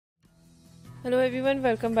Hello everyone,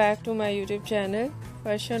 welcome back to my YouTube channel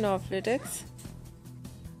Fashion of Latex.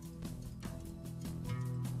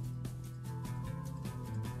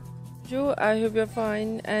 I hope you're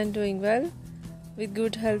fine and doing well with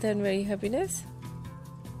good health and very happiness.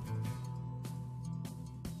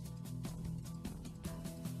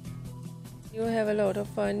 You have a lot of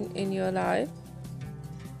fun in your life.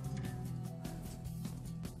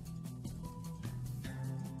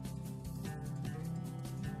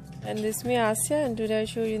 And this is me Asya, and today I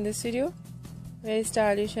show you in this video very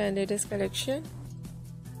stylish and latest collection.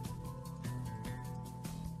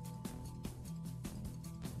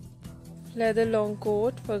 Leather long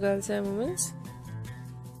coat for girls and women.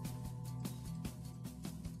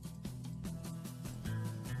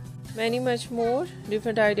 Many much more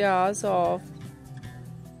different ideas of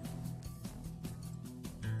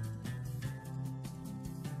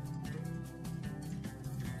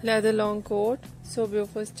leather long coat, so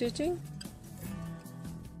beautiful stitching.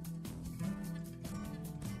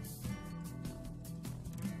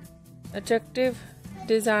 Attractive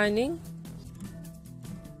designing.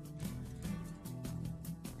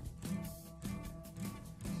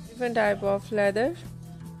 Different type of leather.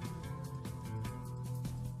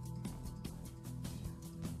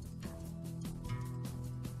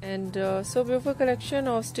 And so beautiful collection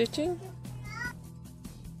of stitching.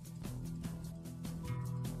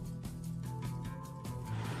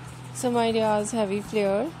 Some ideas heavy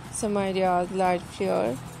flare, some ideas light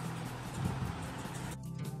flare.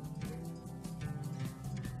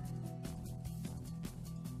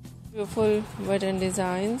 Beautiful button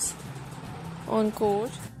designs on coat.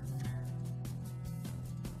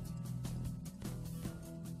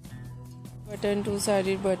 Button,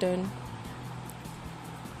 two-sided button.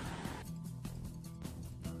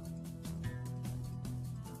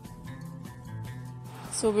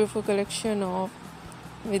 So beautiful collection of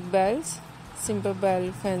with belts, simple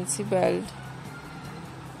belt, fancy belt.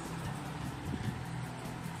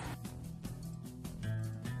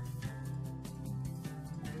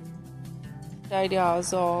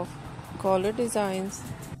 Ideas of collar designs.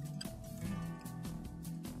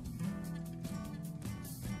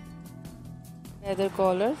 Leather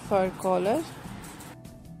collar, fur collar.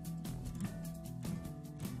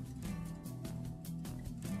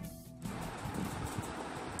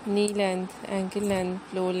 Knee length, ankle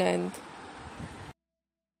length, low length.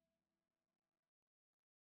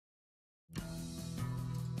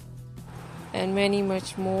 And many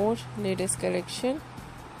much more latest collection,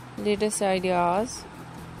 latest ideas.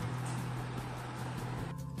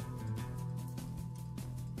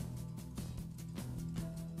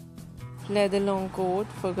 Leather long coat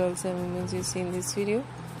for girls and women you see in this video.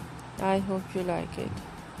 I hope you like it.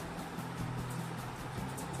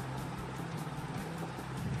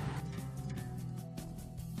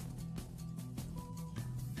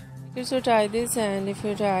 You should try this, and if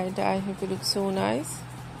you try it, I hope you look so nice.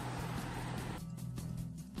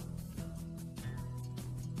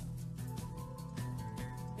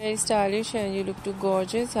 Very stylish and you look too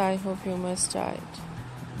gorgeous. I hope you must try it.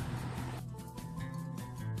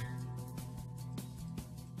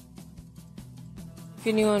 If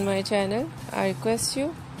you're new on my channel, I request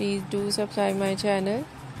you, please do subscribe my channel.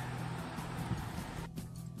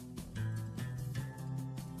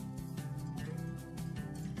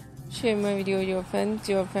 Share my video with your friends,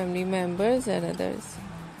 your family members and others.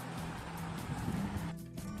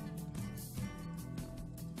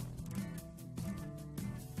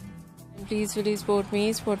 And please really support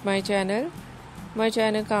me, support my channel. My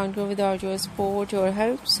channel can't go without your support, your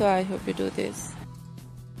help, so I hope you do this.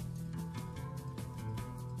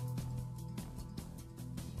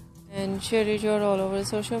 And share it your all over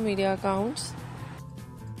social media accounts.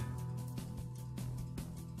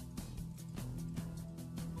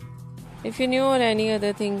 If you new or any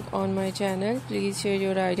other thing on my channel, please share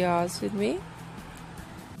your ideas with me.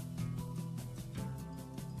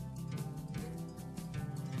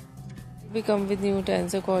 We come with new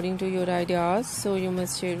trends according to your ideas, so you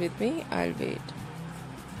must share with me. I'll wait.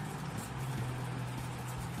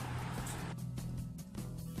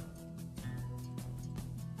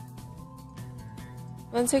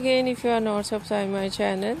 Once again, if you are not subscribed my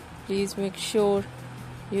channel, please make sure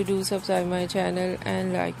you do subscribe my channel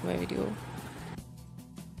and like my video.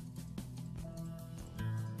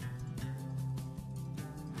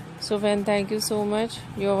 So friend, thank you so much.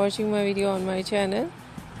 You are watching my video on my channel.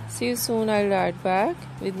 See you soon. I'll write back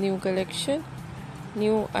with new collection,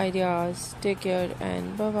 new ideas. Take care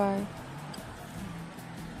and bye bye.